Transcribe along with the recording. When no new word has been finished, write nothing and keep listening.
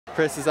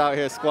Chris is out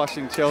here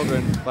squashing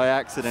children by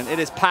accident. It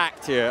is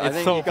packed here. I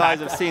think so you guys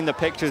packed. have seen the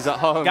pictures at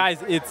home. Guys,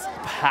 it's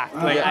packed.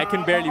 Like, I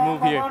can barely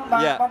move here.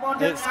 Yeah,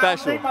 it's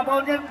special.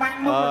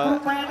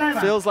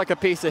 Feels like a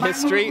piece of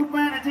history,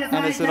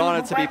 and it's an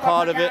honor to be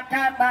part of it.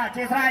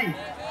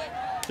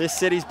 This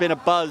city's been a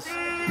buzz.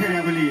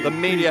 The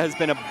media has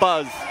been a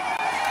buzz.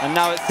 And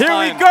now it's time. Here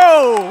we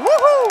go!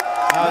 Woohoo!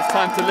 Now it's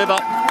time to live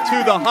up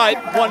to the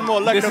hype. One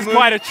more leg. This is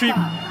quite a treat.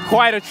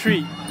 Quite a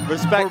treat.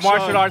 Respect for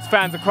martial shown. arts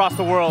fans across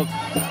the world.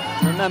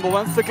 Remember,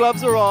 once the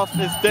gloves are off,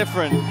 it's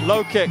different.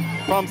 Low kick.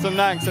 PROM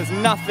SAMNANG says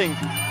nothing.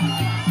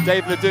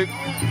 Dave LEDUC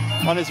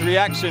on his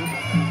reaction.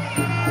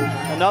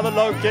 Another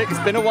low kick. It's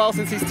been a while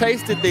since he's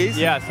tasted these.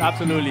 Yes,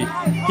 absolutely.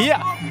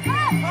 Yeah.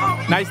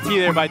 Nice tee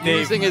there by Dave.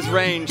 Using his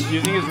range.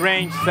 Using his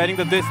range, setting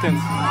the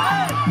distance.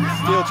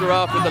 Steel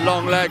giraffe with the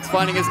long legs,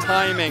 finding his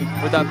timing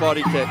with that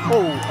body kick.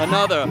 Oh,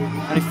 another.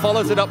 And he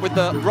follows it up with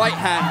the right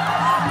hand.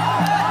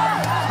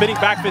 Spinning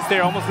back fist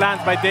there, almost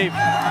lands by Dave.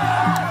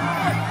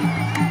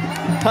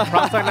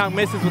 PROM SAMNANG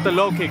misses with the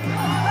low kick.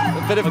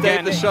 A bit of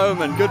Dave the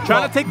showman. Good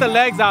Trying drop. to take the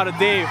legs out of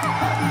Dave.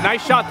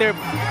 Nice shot there.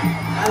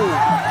 Ooh.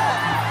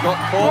 Got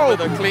caught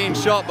with a clean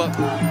shot, but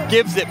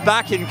gives it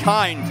back in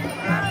kind.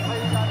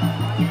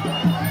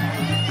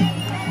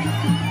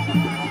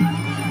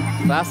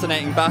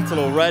 Fascinating battle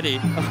already.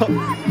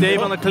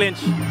 Dave on the clinch.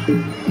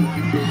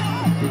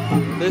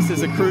 This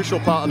is a crucial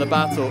part of the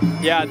battle.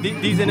 Yeah,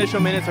 these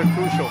initial minutes are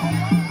crucial.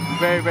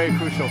 Very, very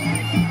crucial.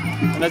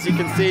 And as you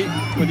can see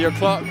with your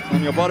clock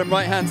on your bottom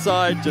right-hand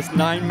side, just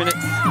 9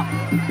 minutes.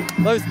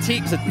 Those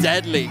teeps are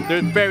deadly.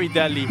 They're very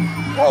deadly.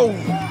 Whoa!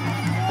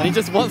 And he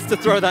just wants to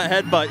throw that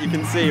headbutt, you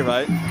can see,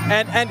 right?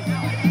 And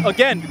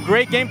again,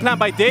 great game plan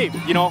by Dave.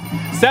 You know,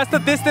 sets the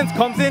distance,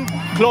 comes in,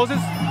 closes.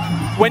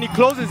 When he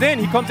closes in,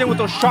 he comes in with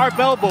those sharp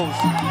elbows.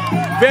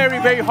 Very,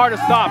 very hard to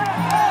stop.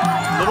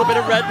 A little bit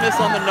of redness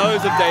on the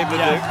nose of Dave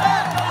LEDUC.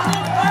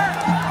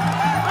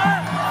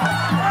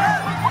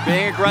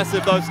 Being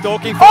aggressive though,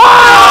 stalking.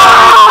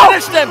 Oh!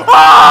 Finished him!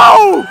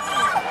 Oh!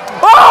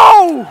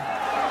 Oh!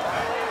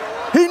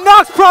 He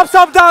knocks PROM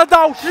SAMNANG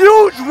down.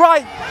 Huge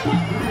right.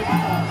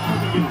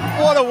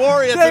 What a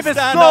warrior Dave to is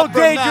stand so up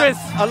from dangerous.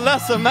 That. A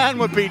lesser man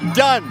would be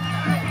done.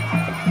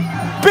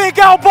 Big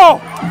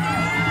elbow.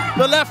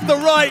 The left, the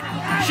right.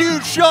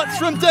 Huge shots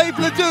from Dave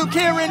LEDUC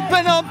here in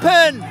Phnom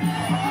Penh.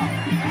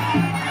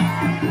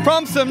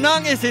 PROM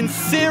SAMNANG is in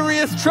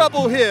serious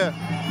trouble here.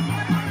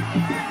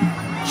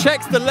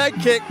 Checks the leg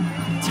kick.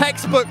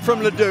 Textbook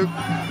from LEDUC.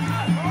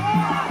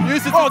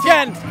 Uses it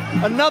again.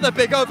 Another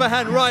big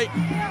overhand right.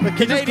 The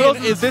Canadian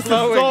is this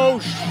flowing.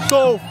 is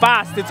so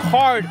fast. It's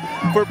hard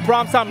for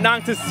PROM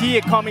SAMNANG to see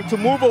it coming, to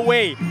move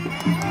away.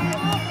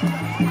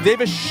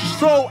 Dave is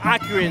so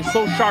accurate and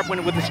so sharp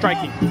with the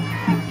striking.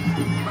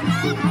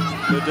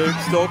 LEDUC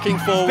stalking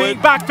forward.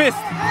 Big back fist.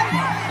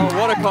 Oh,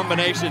 what a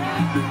combination.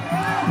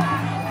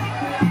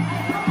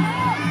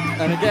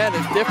 And again,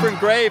 it's different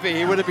gravy.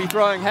 He would have been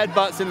throwing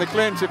headbutts in the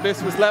clinch if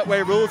this was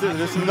Letway rules. It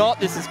is not.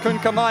 This is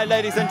KUNKHMER,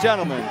 ladies and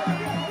gentlemen.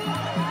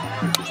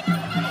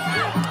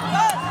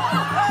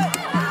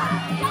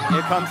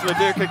 Here comes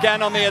LEDUC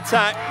again on the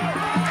attack.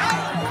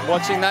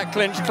 Watching that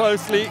clinch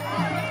closely.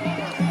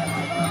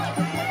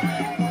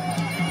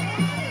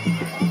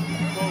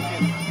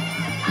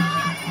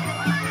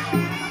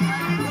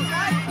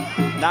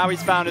 Now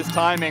he's found his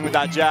timing with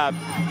that jab.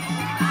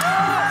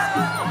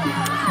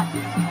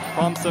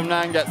 PROM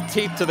SAMNANG gets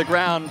teeped to the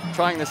ground,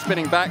 trying the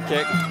spinning back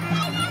kick.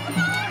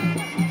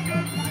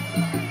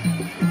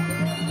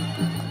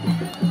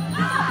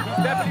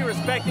 He's definitely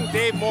respecting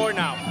Dave more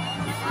now.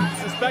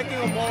 He's respecting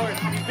him more.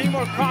 He's being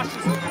more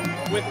cautious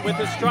with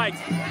his strikes.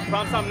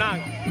 PROM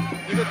SAMNANG.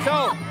 You can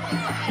tell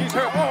he's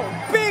hurt. Oh,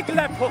 big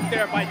left hook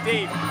there by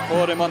Dave.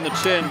 Caught him on the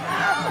chin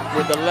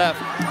with the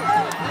left.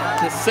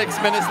 Just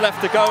 6 minutes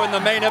left to go in the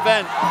main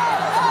event.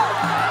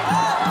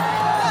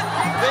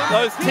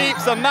 Those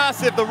teeps are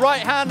massive. The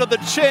right hand on the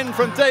chin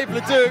from Dave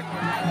LEDUC.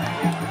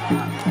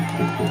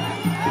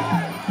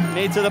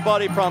 Knee to the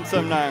body, PROM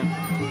SAMNANG.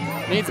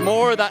 Needs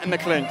more of that in the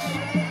clinch.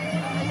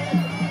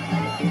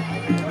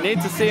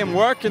 Need to see him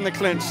work in the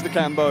clinch, the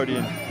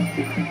Cambodian.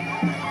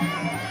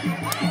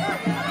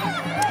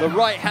 The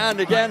right hand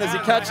again as he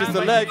catches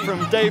the leg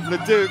from Dave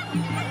LEDUC.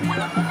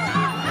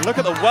 And look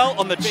at the welt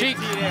on the cheek.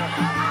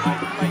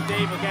 By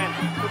Dave again,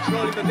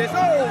 controlling the distance.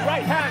 Oh,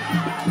 right hand.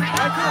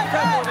 Right to the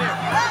temple there.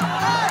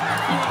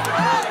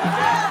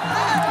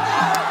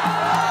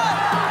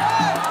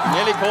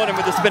 Nearly caught him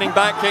with the spinning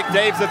back kick.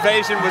 Dave's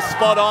evasion was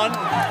spot on.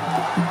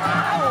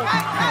 Oh,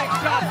 big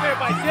shot there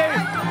by Dave.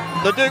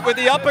 LEDUC with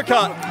the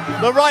uppercut.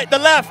 The right, the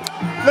left.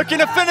 Looking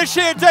to finish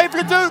here, Dave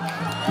LEDUC.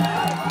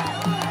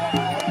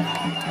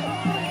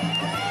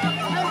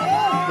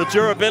 The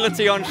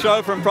durability on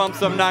show from PROM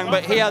SAMNANG,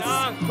 but he has...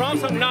 PROM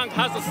SAMNANG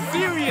has a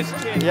serious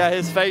chin. Yeah,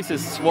 his face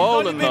is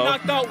swollen though. He's only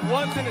been knocked out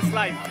once in his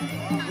life.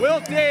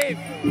 Will Dave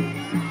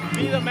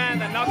be the man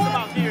that knocks him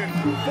out here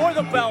for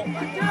the belt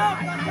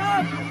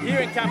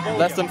here in Cambodia?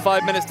 Less than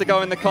 5 minutes to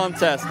go in the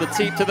contest. The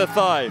teep to the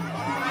thigh.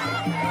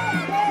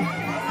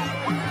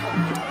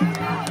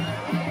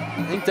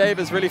 I think think Dave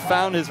has really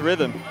found his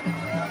rhythm.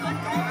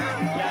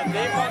 Yeah,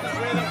 Dave found his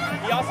rhythm.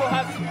 He also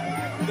has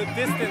the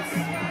distance.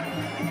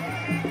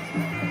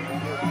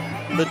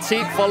 The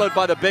teep followed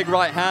by the big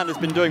right hand has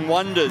been doing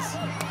wonders.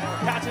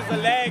 Catches the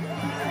leg.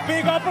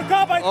 Big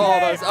uppercut by Dave. Oh,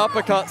 those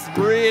uppercuts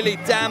really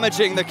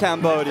damaging the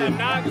Cambodian.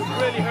 Samnang is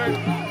really hurt.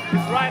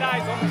 His right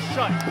eye's almost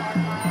shut.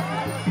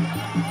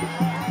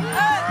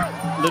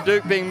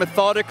 LEDUC being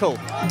methodical.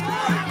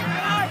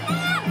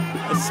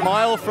 A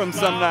smile from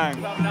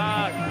Samnang.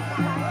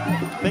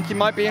 I think he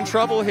might be in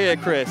trouble here,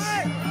 Chris.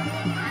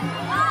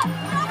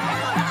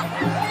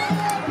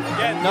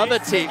 Again, another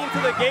teep. Into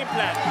the game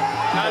plan.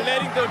 Not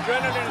letting the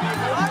adrenaline and the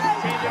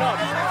emotions change it up.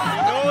 He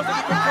knows if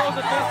he controls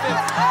the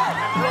distance and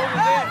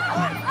closes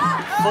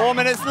in. 4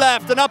 minutes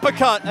left, an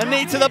uppercut, a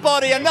knee to the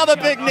body, another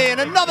big knee, and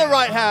another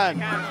right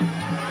hand.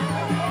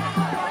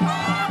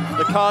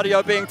 The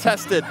cardio being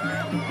tested.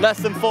 Less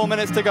than 4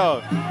 minutes to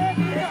go.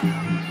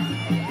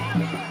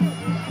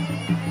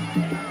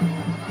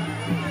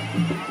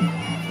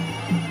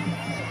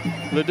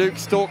 LEDUC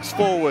stalks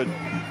forward.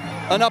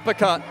 An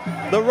uppercut,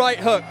 the right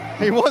hook.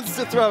 He wants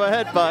to throw a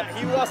headbutt. Yeah,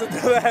 he wants to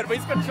throw a headbutt, but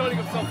he's controlling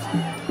himself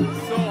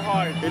so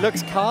hard. He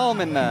looks calm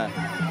in there.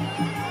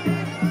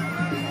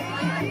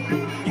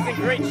 He's in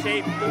great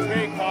shape, he looks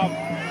very calm.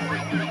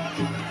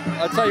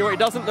 I'll tell you what, he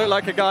doesn't look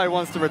like a guy who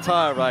wants to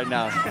retire right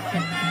now.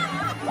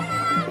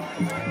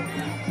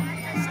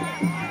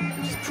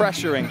 Just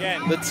pressuring.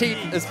 Again, the teep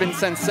has been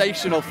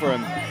sensational for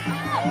him.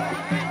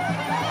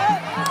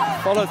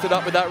 Follows it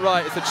up with that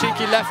right. It's a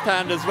cheeky left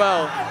hand as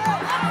well.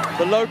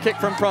 The low kick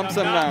from PROM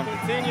SAMNANG.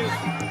 Continues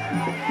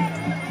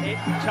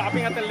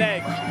chopping at the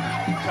leg,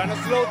 trying to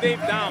slow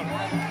Dave down.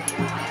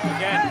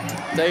 Again.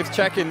 Dave's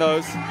checking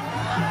those.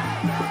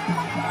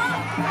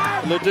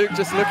 LEDUC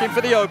just looking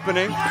for the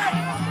opening.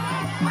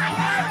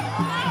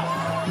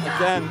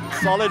 Again,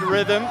 solid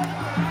rhythm.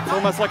 It's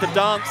almost like a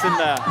dance in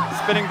there.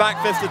 Spinning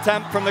back fist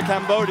attempt from the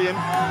Cambodian.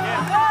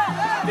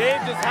 Yeah.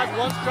 Dave just has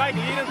one strike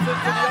leading to the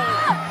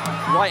other.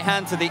 Right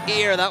hand to the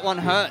ear, that one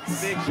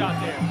hurts. Big shot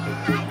there.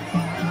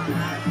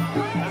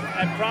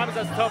 I promise,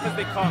 as tough as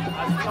they come.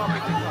 As tough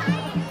as they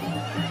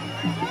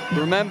come.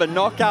 Remember,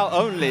 knockout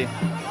only.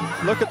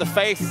 Look at the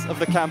face of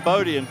the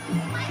Cambodian.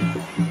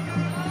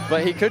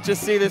 But he could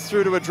just see this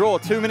through to a draw.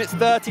 2 minutes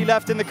 30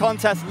 left in the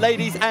contest,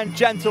 ladies and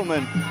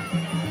gentlemen.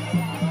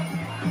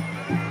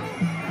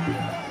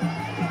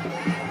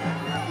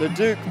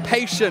 LEDUC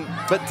patient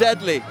but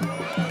deadly.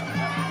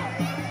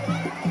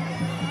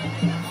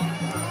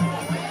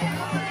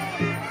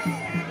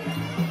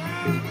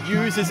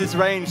 Uses his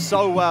range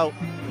so well.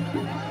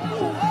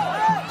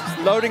 Just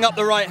loading up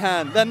the right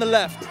hand, then the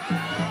left.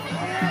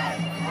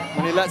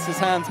 When he lets his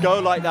hands go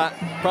like that,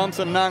 PROM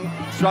SAMNANG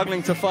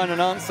struggling to find an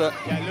answer.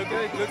 Yeah,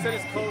 looks at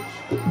his coach.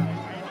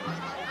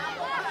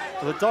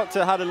 The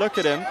doctor had a look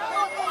at him,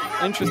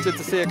 interested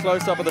to see a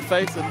close-up of the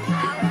face, and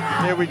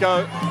here we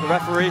go, the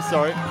referee,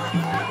 sorry.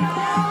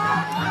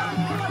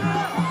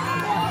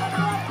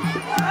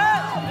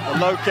 A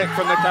low kick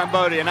from the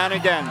Cambodian, and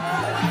again.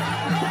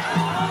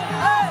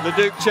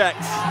 LEDUC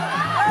checks.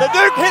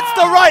 LEDUC hits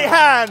the right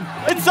hand.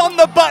 It's on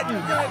the button.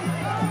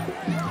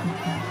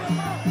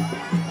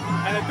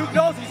 And LEDUC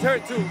knows he's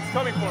hurt too. He's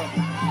coming for him.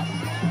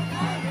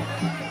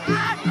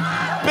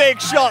 Big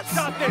shots.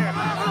 Shot there.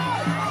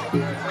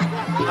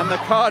 And the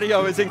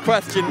cardio is in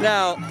question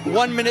now.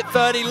 1 minute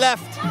 30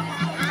 left.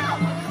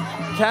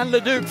 Can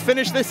LEDUC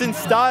finish this in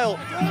style?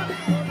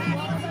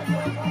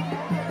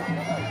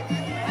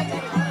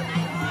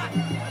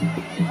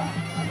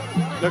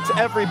 Looks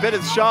every bit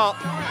as sharp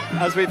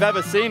as we've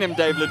ever seen him,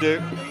 Dave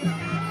LEDUC.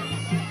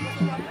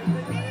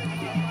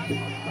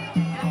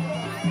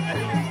 I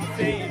think it's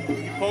insane.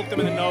 He poked him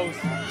in the nose.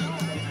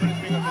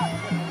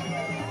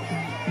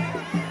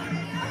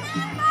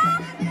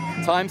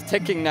 Time's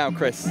ticking now,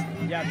 Chris.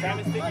 Yeah, time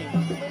is ticking.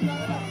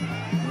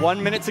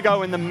 1 minute to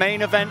go in the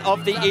main event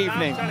of the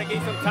evening. Trying to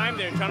gain some time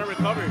there, trying to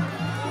recover.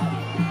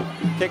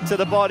 Kick to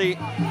the body.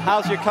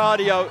 How's your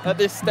cardio at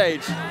this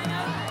stage?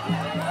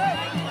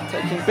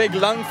 Taking big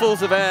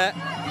lungfuls of air.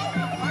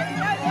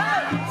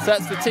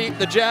 Sets the teep,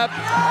 the jab.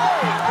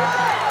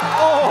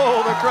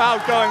 Oh, the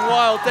crowd going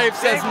wild. Dave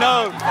says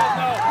no.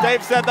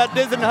 Dave said that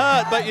doesn't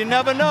hurt, but you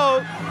never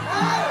know.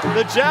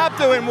 The jab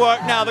doing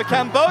work now. The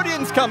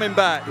Cambodian's coming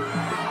back.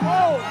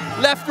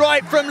 Left,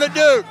 right from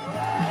LEDUC.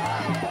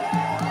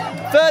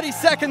 30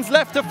 seconds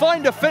left to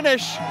find a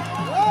finish.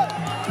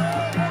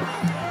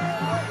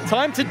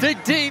 Time to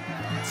dig deep.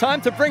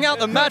 Time to bring out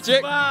the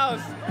magic.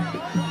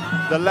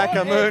 The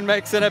Lekka Moon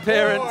makes an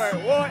appearance.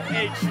 What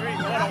a treat,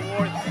 what a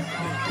war.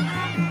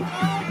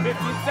 15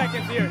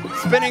 seconds here.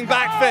 Spinning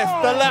back fist,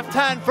 the left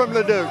hand from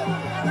LEDUC.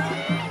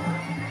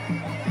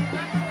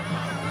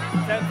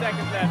 10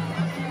 seconds left.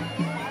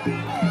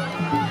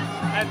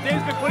 And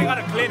Dave's been putting on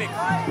a clinic,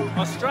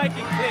 a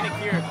striking clinic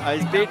here.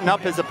 He's beaten up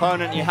his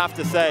opponent, you have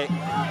to say.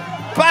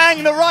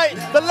 Bang, the right,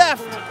 the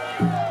left.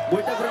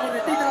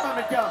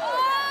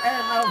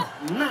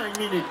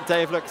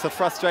 Dave looks a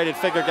frustrated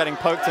figure getting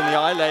poked in the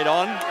eye laid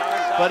on,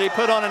 but he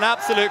put on an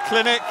absolute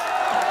clinic.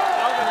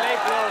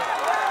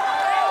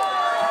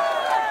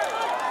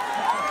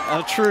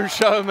 A true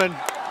showman. He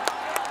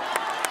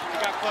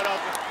got cut up.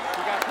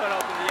 He got cut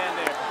up in the end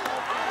there.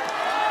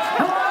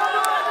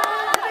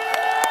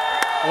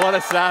 What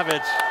a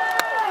savage.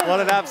 What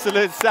an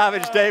absolute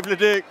savage, Dave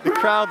LeDuc. The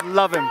crowd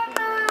love him.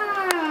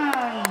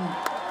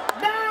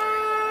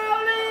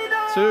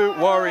 Two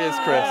warriors,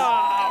 Chris.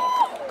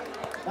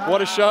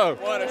 What a show.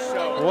 What a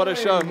show. What a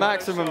show.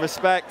 Maximum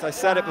respect. I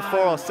said it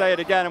before, I'll say it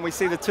again, and we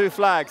see the two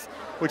flags,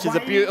 which is a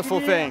beautiful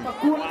thing.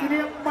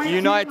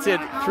 United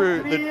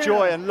through the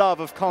joy and love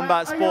of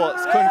combat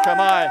sports.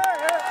 KUNKHMER.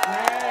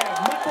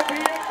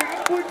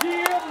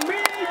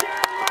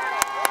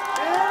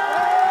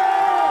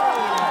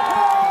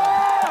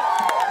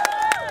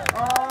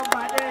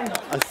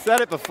 I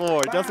said it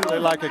before, he doesn't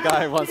look like a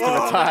guy who wants to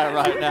retire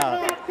right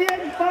now.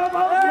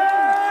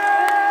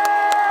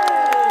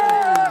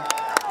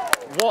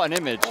 What an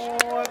image.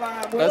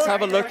 Let's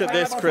have a look at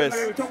this, Chris.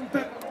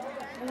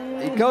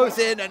 He goes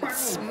in and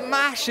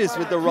smashes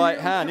with the right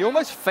hand. He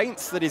almost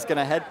feints that he's going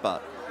to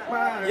headbutt.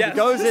 Yes. He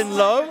goes in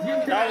low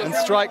and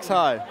strikes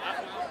high.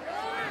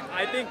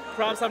 I think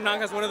PROM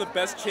SAMNANG has one of the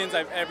best chins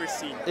I've ever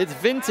seen. It's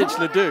vintage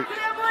LeDuc.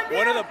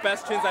 One of the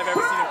best chins I've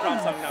ever seen in PROM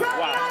SAMNANG.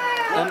 Wow.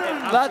 And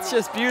that's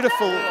just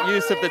beautiful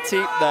use of the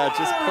teep there,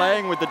 just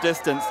playing with the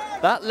distance.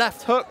 That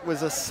left hook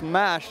was a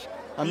smash.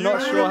 I'm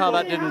not sure how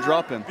that didn't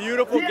drop him.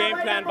 Beautiful game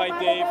plan by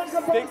Dave.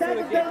 Sticks to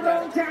the game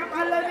plan.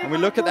 And we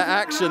look at the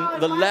action,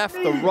 the left,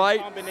 the right,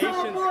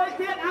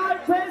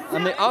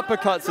 and the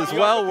uppercuts as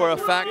well were a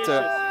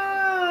factor.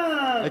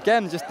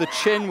 Again, just the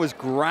chin was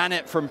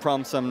granite from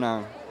PROM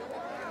SAMNANG.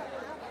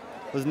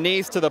 Those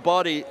knees to the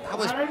body, that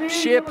was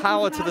sheer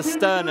power to the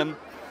sternum.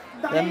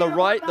 Then the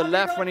right, the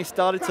left, when he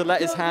started to let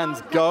his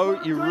hands go,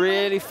 you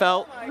really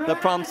felt that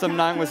PROM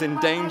SAMNANG was in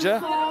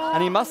danger.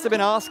 And he must have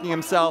been asking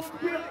himself,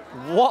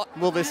 what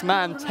will this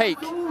man take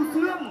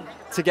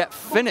to get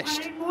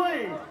finished?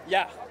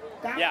 Yeah.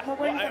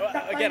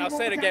 Well, again, I'll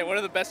say it again. One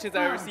of the best chins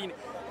I've ever seen.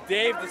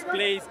 Dave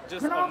displays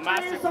just a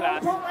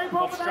masterclass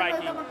of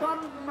striking.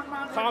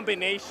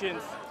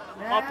 Combinations,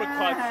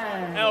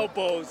 uppercuts,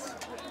 elbows,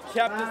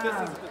 kept his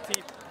distance with the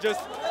teeth. Just.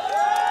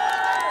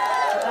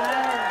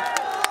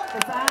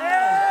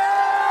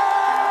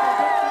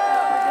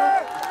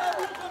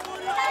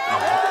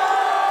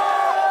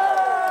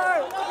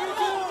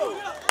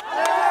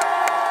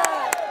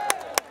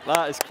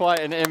 That is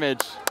quite an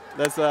image.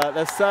 There's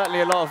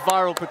certainly a lot of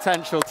viral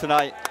potential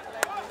tonight.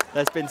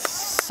 There's been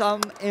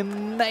some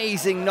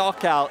amazing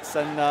knockouts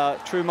and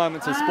true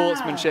moments of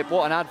sportsmanship.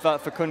 What an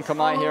advert for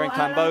KUNKHMER here in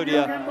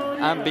Cambodia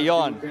and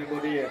beyond.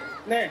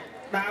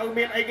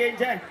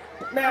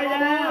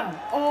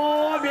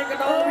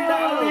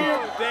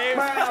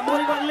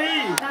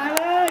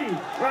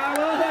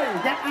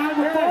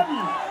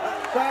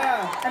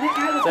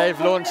 Dave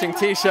launching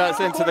t-shirts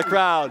into the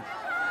crowd.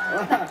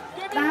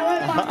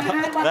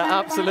 They're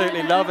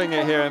absolutely loving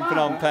it here in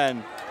Phnom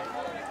Penh.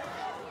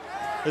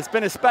 It's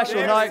been a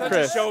special night,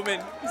 Chris. He's such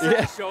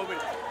a showman.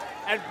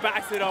 And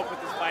backs it up with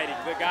his fighting.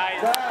 The guy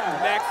is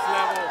next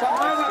level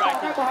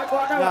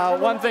striking. Now,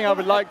 one thing I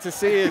would like to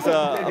see is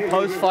a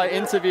post-fight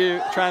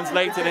interview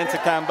translated into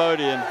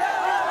Cambodian.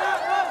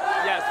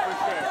 Yes, for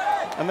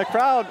sure. And the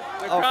crowd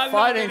are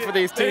fighting for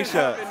these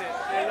t-shirts.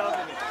 They're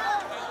loving it.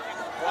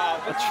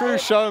 Wow. A true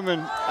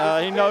showman.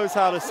 He knows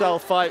how to sell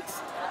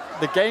fights.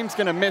 The game's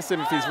going to miss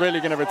him if he's really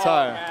going to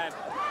retire.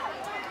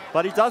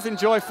 But he does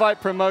enjoy fight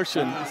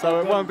promotion, so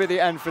it won't be the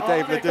end for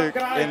Dave LeDuc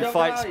in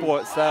fight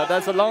sports.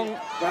 There's a long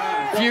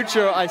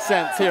future, I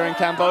sense, here in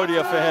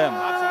Cambodia for him.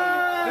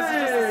 This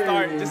is just a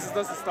start. This is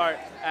just a start.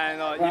 And,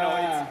 you know,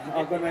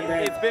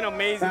 it's been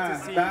amazing to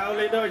see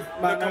the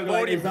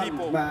Cambodian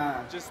people,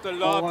 just the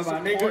love, the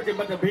support,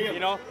 you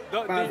know.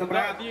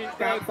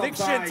 The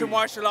addiction to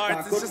martial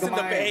arts is just in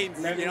the veins,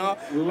 you know.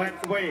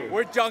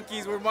 We're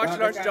junkies, we're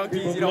martial arts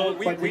junkies, you know.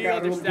 We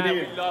understand,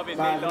 we love it,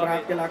 they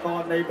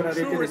love it.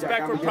 True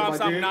respect for PROM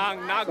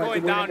SAMNANG, not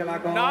going down.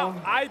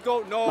 Now, I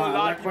don't know a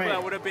lot of people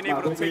that would have been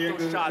able to take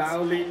those shots.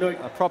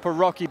 A proper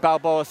Rocky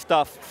Balboa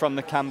stuff from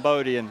the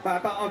Cambodian.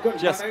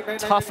 Just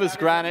tough as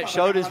granite,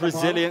 showed his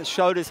resilience,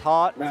 showed his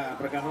heart,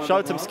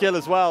 showed some skill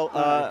as well.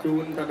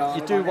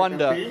 You do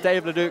wonder,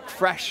 Dave LeDuc,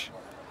 fresh.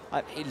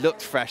 He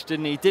looked fresh,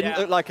 didn't he? He didn't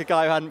look like a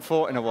guy who hadn't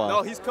fought in a while.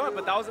 No, he's cut,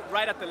 but that was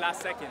right at the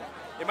last second.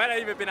 It might not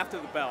even been after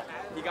the bell.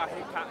 He got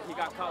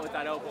caught with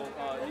that elbow,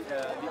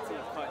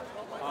 cut.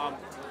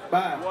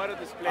 What a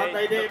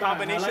display. The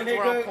combinations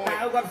were on point.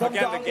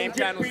 Again, the game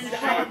plan was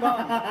sharp.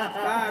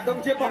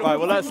 Right,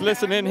 well, let's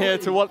listen in here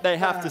to what they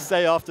have to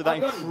say after that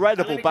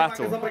incredible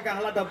battle.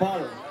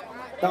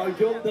 ដោយ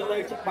យោងទៅលើ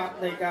ច្បាប់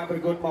នៃការប្រ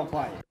កួតបោះ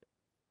បាយ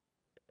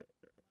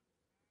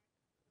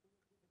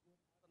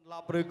សម្រា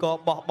ប់ឬក៏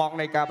បោះបង់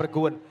នៃការប្រ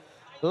កួត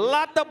ល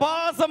ទ្ធផ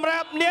លសម្រា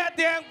ប់អ្នក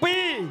ទាំងពី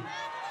រ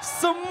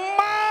ស្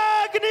មើ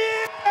គ្នា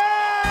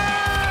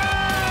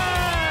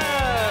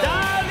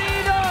ដាលី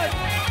ដូច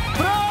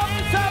PROM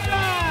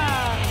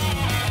SAMNANG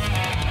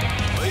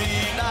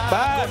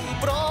បាទ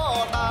ប្រ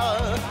ដើ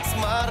ស្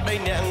មារតី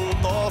អ្នក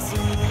ត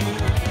ស៊ូ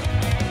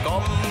ក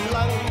ម្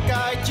លាំង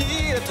កាយជា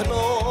ធ្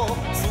នោ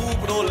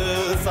លើ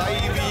សៃ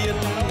វៀន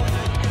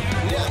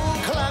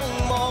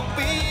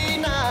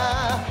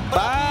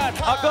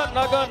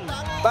nó gần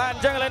bạn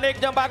chẳng là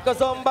nick trong bạn có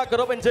xôm bạn có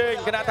rốt bên trên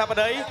cái nào tham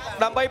đấy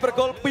nằm bay bật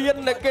gol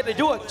pin để kết để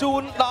vua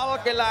chun đó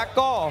cái là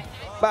co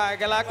bà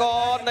cái là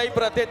coในป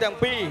ระเทศទាំង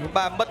ពីរ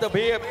បាទមិត្ត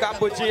ភាពកម្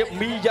ពុជា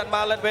មីយ៉ាន់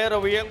ម៉ាឡែនវេរ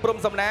វាងព្រំ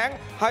សំណាង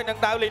ហើយនឹង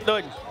ដាវលេងដូ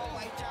ច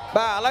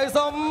បាទឥឡូវ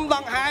សូមដ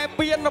ង្ហែ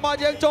ពៀនរបស់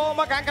យើងចូល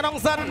មកខាងក្នុង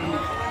សិន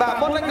បាទ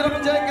មុននឹងក្រុម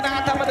ជើងកណ្ដាល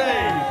ធម្មតា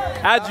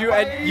And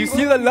you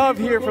see the love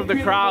here from the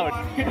crowd,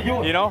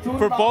 you know,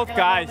 for both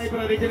guys.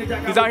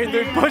 He's out here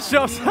doing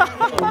push-ups.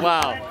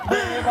 Wow.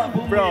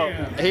 Bro,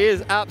 he is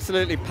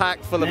absolutely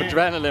packed full of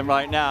adrenaline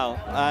right now.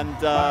 And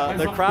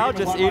the crowd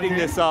just eating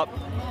this up.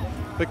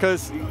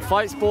 Because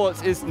fight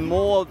sports is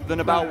more than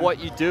about what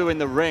you do in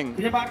the ring.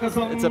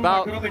 It's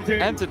about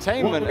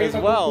entertainment as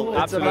well.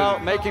 It's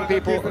about making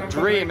people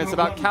dream. It's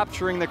about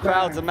capturing the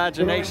crowd's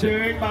imagination.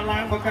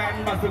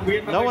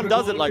 No one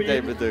does it like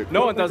Dave LeDuc.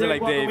 No one does it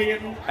like Dave.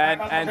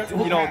 And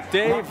you know,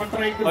 Dave,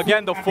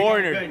 again, the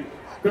foreigner.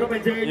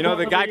 You know,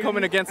 the guy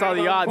coming against all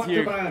the odds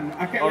here,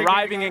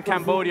 arriving in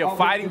Cambodia,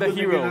 fighting the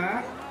hero.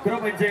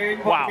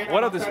 Wow,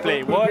 what a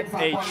display. What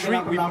a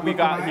treat we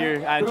got here,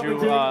 Andrew.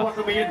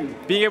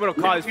 Being able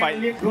to call this fight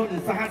in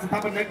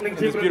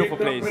this beautiful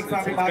place.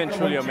 It's been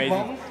truly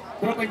amazing.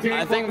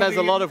 I think there's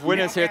a lot of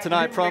winners here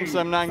tonight. PROM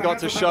SAMNANG got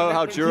to show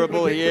how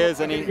durable he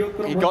is, and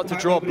he got to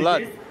draw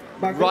blood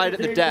right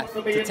at the death,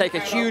 to take a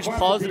huge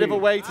positive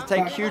away, to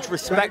take huge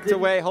respect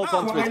away, hold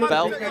on to his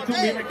belt.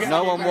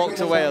 No one walked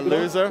away a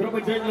loser,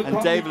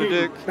 and Dave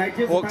LeDuc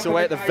walks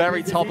away at the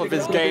very top of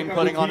his game,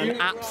 putting on an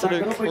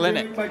absolute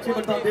clinic.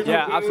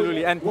 Yeah,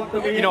 absolutely. And,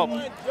 you know,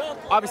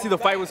 obviously the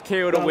fight was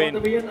KO to win.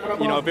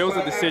 You know, if it was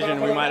a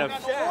decision, we might have,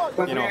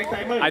 you know,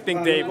 I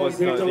think Dave was,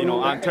 you know,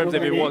 on terms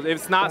of it was. If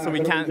it's not, so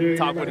we can't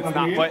talk what it's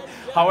not. But,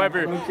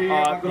 however,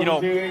 you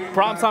know,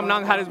 PROM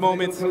SAMNANG had his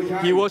moments.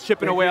 He was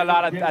chipping away a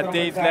lot at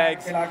Dave's legs.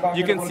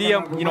 You can see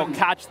him, you know,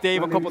 catch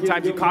Dave a couple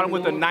times. He caught him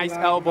with a nice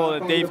elbow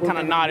that Dave kind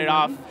of nodded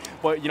off.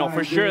 But, you know,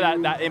 for sure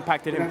that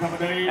impacted him.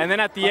 And then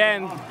at the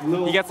end,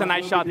 he gets a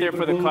nice shot there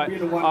for the cut.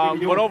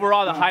 But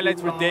overall, the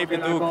highlights for Dave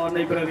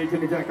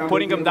LeDuc,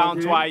 putting him down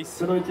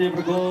twice.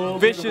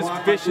 Vicious,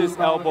 vicious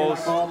elbows,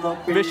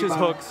 vicious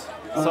hooks.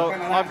 So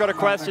I've got a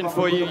question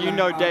for you. You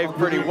know Dave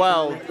pretty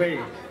well.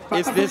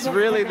 Is this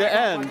really the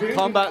end?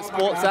 Combat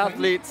sports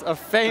athletes are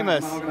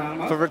famous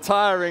for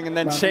retiring and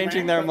then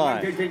changing their mind.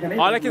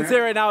 All I can say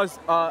right now is,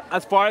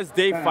 as far as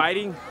Dave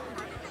fighting,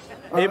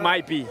 it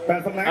might be.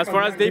 As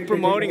far as Dave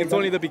promoting, it's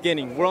only the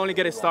beginning. We're only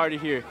getting started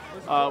here.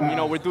 You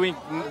know, we're doing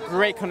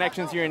great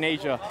connections here in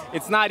Asia.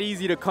 It's not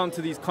easy to come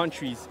to these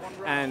countries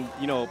and,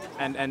 you know,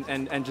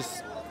 and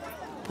just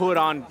put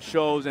on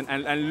shows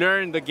and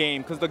learn the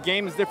game, because the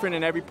game is different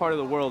in every part of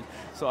the world.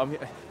 So I'm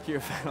here.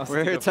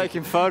 We're here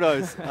taking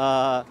photos.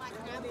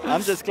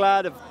 I'm just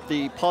glad of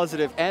the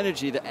positive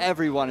energy that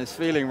everyone is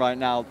feeling right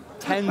now.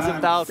 Tens of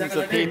thousands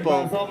of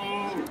people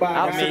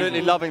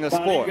absolutely loving the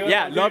sport.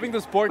 Yeah, loving the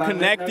sport,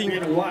 connecting,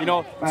 you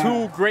know,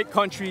 two great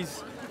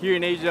countries here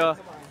in Asia,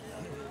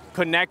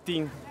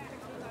 connecting.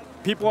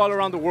 People all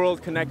around the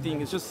world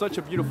connecting. It's just such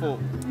a beautiful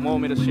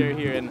moment to share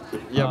here. And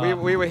yeah,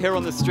 we were here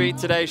on the street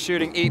today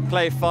shooting Eat,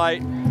 Play,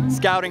 Fight,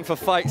 scouting for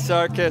Fight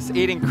Circus,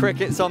 eating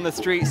crickets on the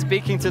street,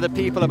 speaking to the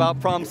people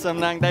about PROM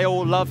SAMNANG. They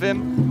all love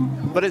him.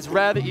 But it's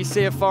rare that you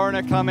see a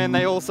foreigner come in,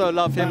 they also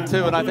love him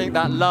too, and I think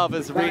that love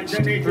has reached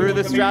through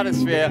the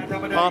stratosphere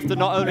after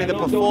not only the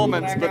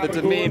performance, but the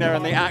demeanor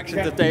and the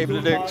actions of Dave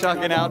LeDuc,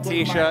 chucking out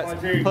t-shirts,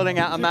 pulling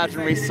out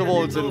imaginary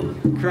swords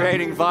and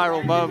creating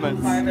viral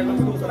moments.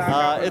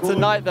 It's a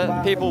night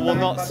that people will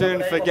not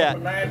soon forget.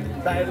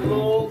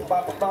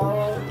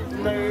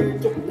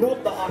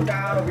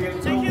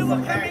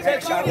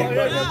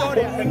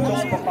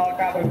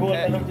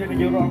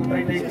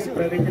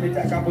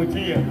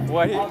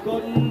 What?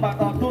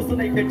 ទស្ស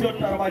និកជន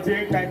របស់យើ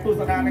ងដែលទស្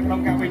សនានៅក្នុង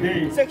កម្មវិធី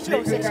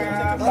នេះគឺកា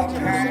រដង្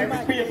ហែ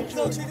ពាន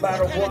បាទ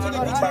រង្វាន់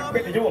បាទ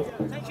កិត្តិយស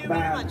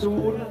បាទជូ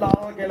នដ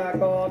ល់កីឡា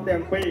ករទាំ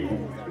ងពីរ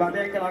បាទ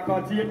ទាំងកីឡាករ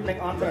ជាតិនិង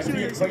អន្តរ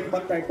ជាតិវិញបិ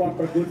ទតែគាត់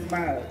ប្រកួតស្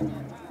មើ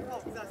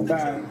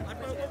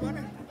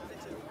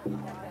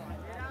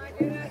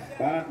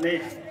បាទនេះ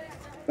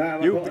បាទ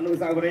វត្ថុអនុ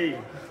ស្សាវរីយ៍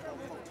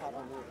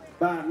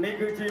បាទនេះ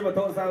គឺជាវត្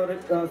ថុអនុស្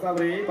សាវ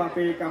រីយ៍បាទ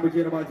ពីកម្ពុ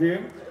ជារបស់យើ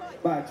ង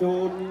បាទជូ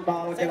នដ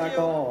ល់កីឡា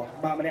ករ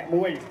បាទម្នាក់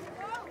មួយ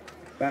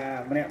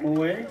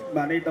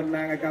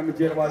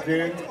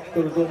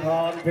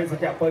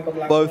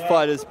Both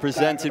fighters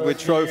presented with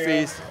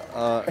trophies.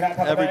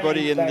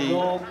 Everybody in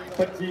the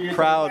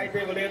crowd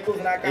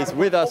is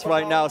with us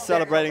right now,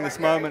 celebrating this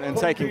moment and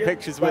taking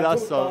pictures with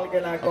us. So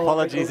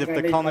apologies if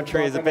the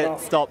commentary is a bit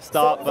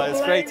stop-start, but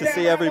it's great to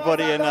see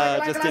everybody in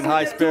just in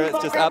high spirits,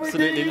 just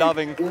absolutely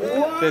loving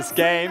this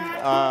game.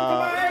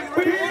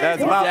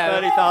 There's about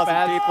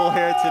 30,000 people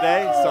here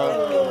today, so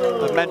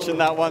I've mentioned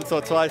that once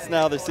or twice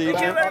now this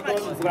evening.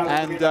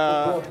 And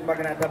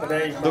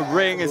the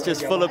ring is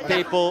just full of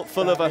people,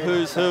 full of a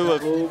who's who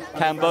of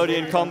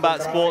Cambodian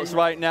combat sports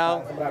right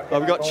now.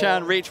 We've got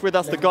Chan Reach with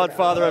us, the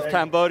godfather of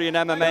Cambodian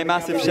MMA.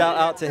 Massive shout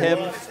out to him.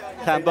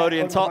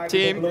 Cambodian top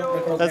team.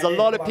 There's a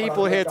lot of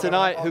people here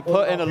tonight who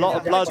put in a lot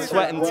of blood,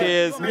 sweat and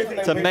tears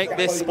to make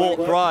this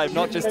sport thrive,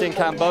 not just in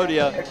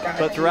Cambodia,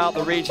 but throughout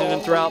the region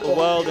and throughout the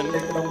world. And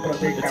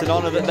it's an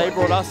honor that they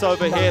brought us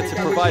over here to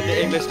provide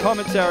the English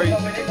commentary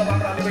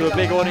to a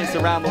big audience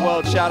around the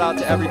world. Shout out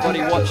to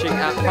everybody watching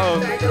at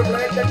home.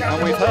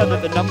 And we've heard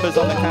that the numbers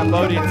on the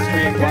Cambodian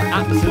stream were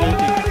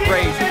absolutely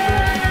crazy.